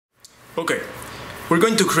Okay, we're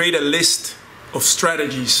going to create a list of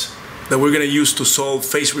strategies that we're going to use to solve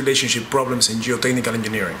phase relationship problems in geotechnical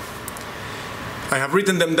engineering. I have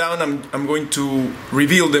written them down. I'm going to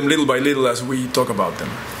reveal them little by little as we talk about them.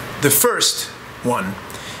 The first one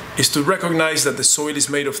is to recognize that the soil is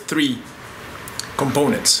made of three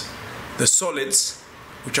components. The solids,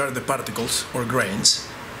 which are the particles or grains,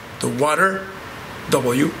 the water,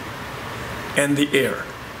 W, and the air,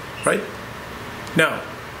 right? Now,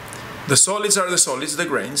 the solids are the solids, the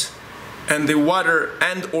grains, and the water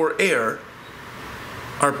and or air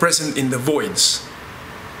are present in the voids.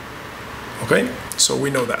 Okay, so we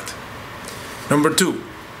know that. Number two,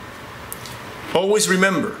 always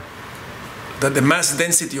remember that the mass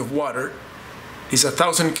density of water is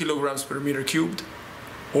 1,000 kilograms per meter cubed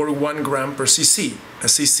or 1 gram per cc. A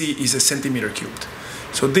cc is a centimeter cubed.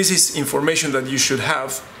 So this is information that you should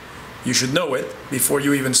have, you should know it before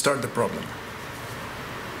you even start the problem.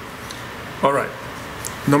 All right,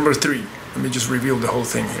 number three, let me just reveal the whole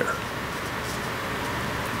thing here.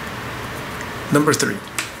 Number three,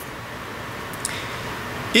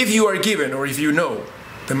 if you are given or if you know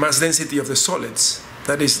the mass density of the solids,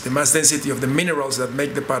 that is the mass density of the minerals that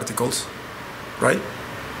make the particles, right?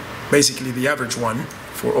 Basically the average one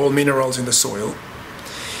for all minerals in the soil.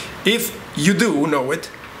 If you do know it,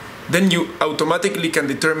 then you automatically can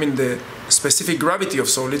determine the specific gravity of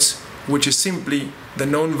solids, which is simply the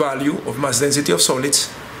known value of mass density of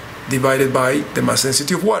solids divided by the mass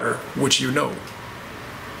density of water, which you know.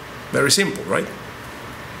 Very simple, right?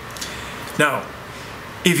 Now,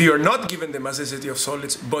 if you are not given the mass density of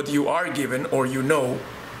solids, but you are given or you know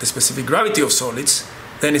the specific gravity of solids,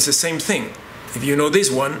 then it's the same thing. If you know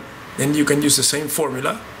this one, then you can use the same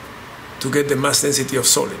formula to get the mass density of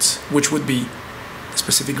solids, which would be the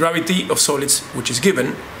specific gravity of solids, which is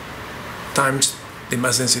given, times the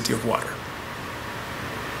mass density of water.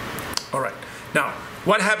 All right. Now,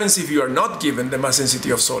 what happens if you are not given the mass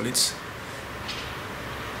density of solids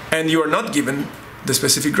and you are not given the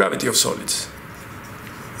specific gravity of solids?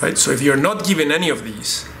 Right? So if you are not given any of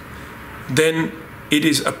these, then it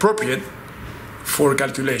is appropriate for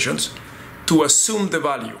calculations to assume the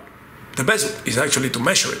value. The best is actually to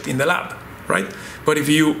measure it in the lab, right? But if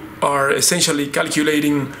you are essentially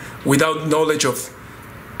calculating without knowledge of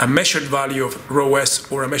a measured value of rho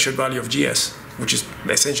s or a measured value of gs, which is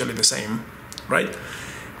essentially the same, right?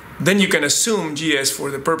 Then you can assume gs for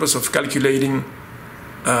the purpose of calculating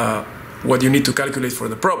what you need to calculate for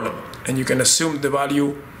the problem. And you can assume the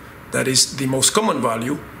value that is the most common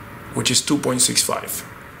value, which is 2.65.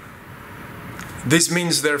 This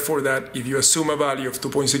means, therefore, that if you assume a value of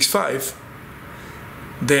 2.65,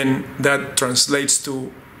 then that translates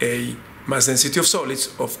to a mass density of solids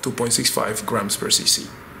of 2.65 grams per cc.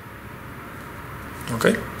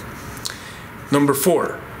 Okay? Number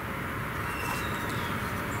four,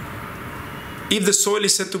 if the soil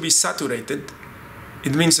is said to be saturated,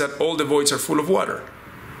 it means that all the voids are full of water.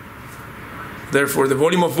 Therefore, the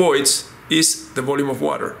volume of voids is the volume of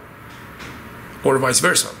water, or vice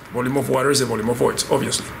versa. Volume of water is the volume of voids,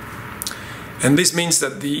 obviously. And this means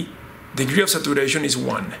that the degree of saturation is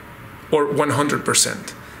 1, or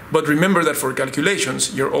 100%. But remember that for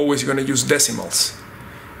calculations, you're always going to use decimals.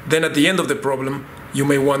 Then at the end of the problem, you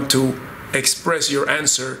may want to express your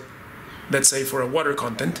answer, let's say for a water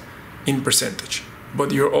content, in percentage.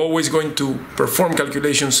 But you're always going to perform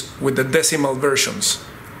calculations with the decimal versions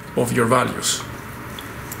of your values.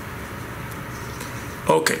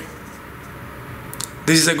 Okay.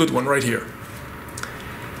 This is a good one right here.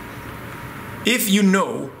 If you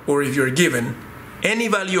know, or if you're given, any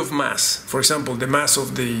value of mass, for example, the mass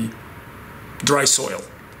of the dry soil,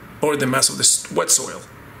 or the mass of the wet soil,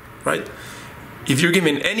 right? If you're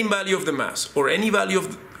given any value of the mass, or any value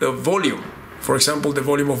of the volume, for example, the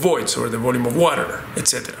volume of voids, or the volume of water,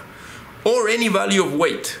 etc., or any value of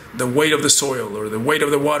weight, the weight of the soil, or the weight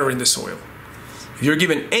of the water in the soil, if you're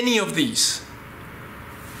given any of these,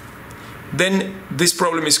 then this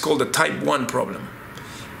problem is called a type 1 problem.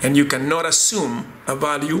 And you cannot assume a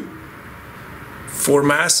value for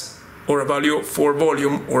mass, or a value for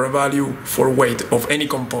volume, or a value for weight of any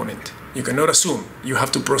component. You cannot assume. You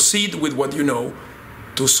have to proceed with what you know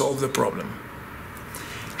to solve the problem.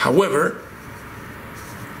 However,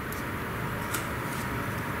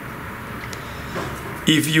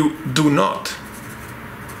 if you do not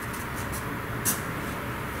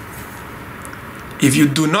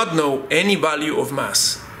know any value of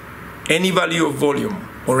mass, any value of volume,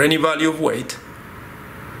 or any value of weight,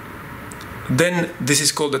 then this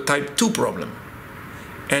is called a type 2 problem.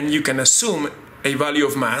 And you can assume a value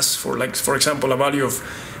of mass for example, a value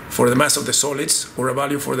for the mass of the solids, or a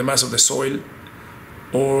value for the mass of the soil,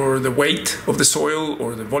 or the weight of the soil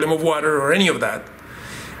or the volume of water or any of that.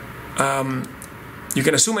 You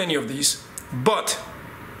can assume any of these, but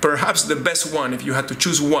perhaps the best one, if you had to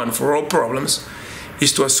choose one for all problems,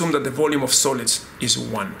 is to assume that the volume of solids is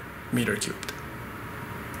 1 meter cubed.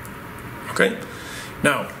 Okay?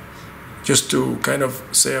 Now, just to kind of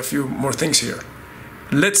say a few more things here.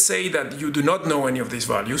 Let's say that you do not know any of these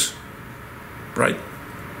values, right?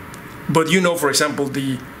 But you know, for example,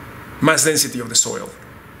 the mass density of the soil.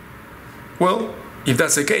 Well, if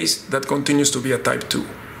that's the case, that continues to be a type 2,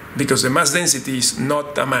 because the mass density is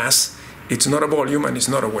not a mass, it's not a volume, and it's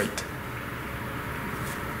not a weight.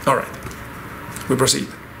 All right, we proceed.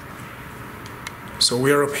 So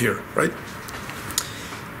we are up here, right?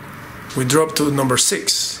 We drop to number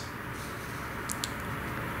 6.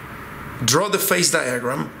 Draw the phase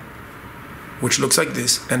diagram, which looks like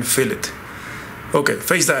this, and fill it. Okay,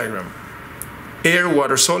 phase diagram. Air,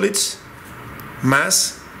 water, solids,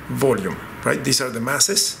 mass, volume, right? These are the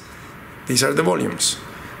masses, these are the volumes.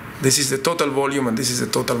 This is the total volume, and this is the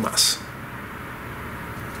total mass.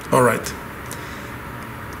 All right.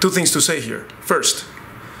 2 things to say here. First,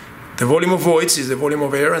 the volume of voids is the volume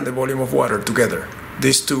of air and the volume of water together.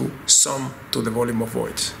 These two sum to the volume of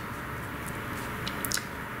voids.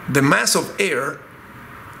 The mass of air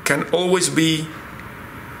can always be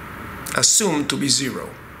assumed to be 0.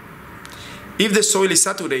 If the soil is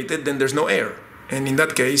saturated, then there's no air, and in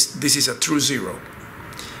that case, this is a true 0.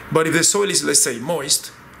 But if the soil is, let's say,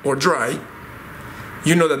 moist or dry,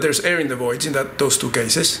 you know that there's air in the voids in those 2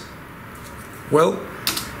 cases. Well,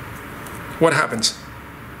 what happens?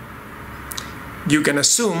 You can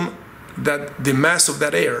assume that the mass of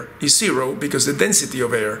that air is 0 because the density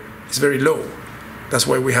of air is very low. That's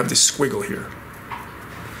why we have this squiggle here.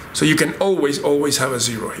 So you can always have a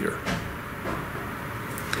 0 here.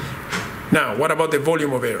 Now, what about the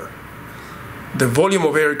volume of air? The volume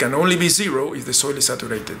of air can only be 0 if the soil is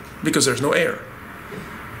saturated, because there's no air.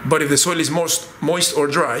 But if the soil is moist or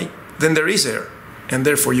dry, then there is air, and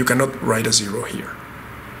therefore you cannot write a 0 here.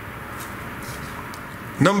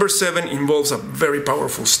 Number 7 involves a very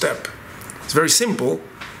powerful step. It's very simple,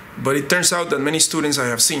 but it turns out that many students I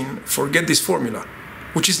have seen forget this formula,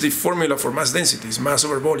 which is the formula for mass density, is mass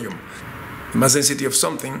over volume. The mass density of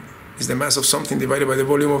something is the mass of something divided by the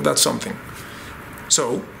volume of that something.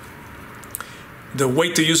 So, the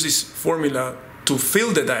way to use this formula to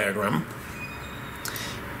fill the diagram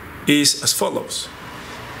is as follows.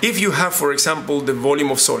 If you have, for example, the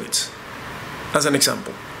volume of solids, as an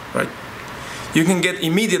example, right? You can get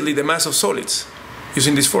immediately the mass of solids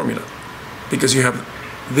using this formula, because you have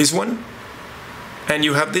this one and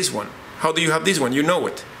you have this one. How do you have this one? You know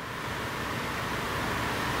it,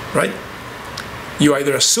 right? You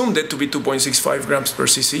either assumed it to be 2.65 grams per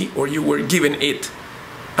cc, or you were given it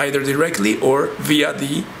either directly or via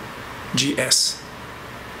the GS,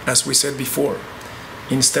 as we said before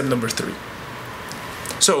in step number 3.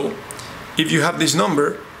 So, if you have this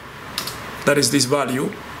number, that is this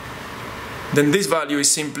value, then this value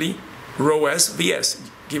is simply rho s Vs,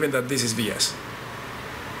 given that this is Vs.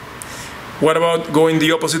 What about going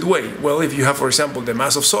the opposite way? Well, if you have, for example, the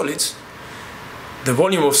mass of solids, the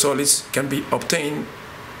volume of solids can be obtained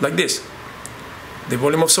like this. The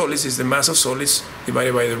volume of solids is the mass of solids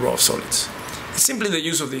divided by the rho of solids. It's simply the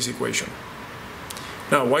use of this equation.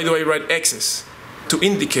 Now, why do I write x's? To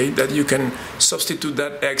indicate that you can substitute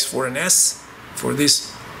that x for an s, for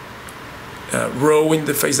this row in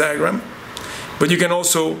the phase diagram, but you can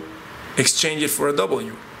also exchange it for a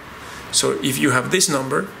w. So if you have this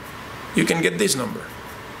number, you can get this number,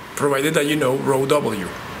 provided that you know rho w.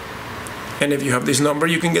 And if you have this number,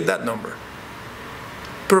 you can get that number,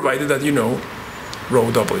 provided that you know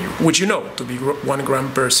rho w, which you know to be 1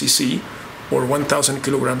 gram per cc, or 1,000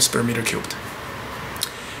 kilograms per meter cubed.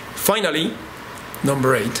 Finally,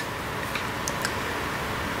 number 8.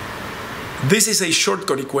 This is a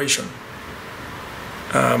shortcut equation.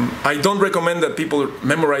 I don't recommend that people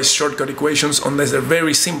memorize shortcut equations unless they're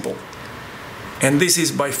very simple. And this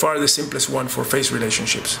is by far the simplest one for phase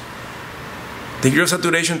relationships. Degree of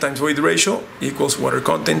saturation times weight ratio equals water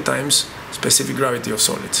content times specific gravity of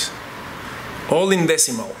solids. All in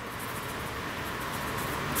decimal.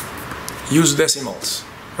 Use decimals,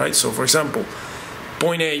 right? So for example,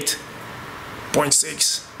 0.8,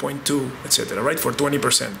 0.6, 0.2, etc., right? For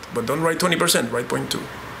 20%. But don't write 20%, write 0.2.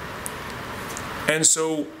 And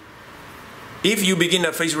so, if you begin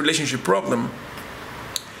a phase relationship problem,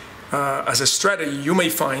 as a strategy, you may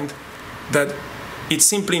find that it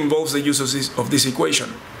simply involves the use of this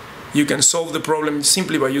equation. You can solve the problem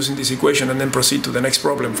simply by using this equation and then proceed to the next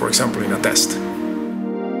problem, for example, in a test.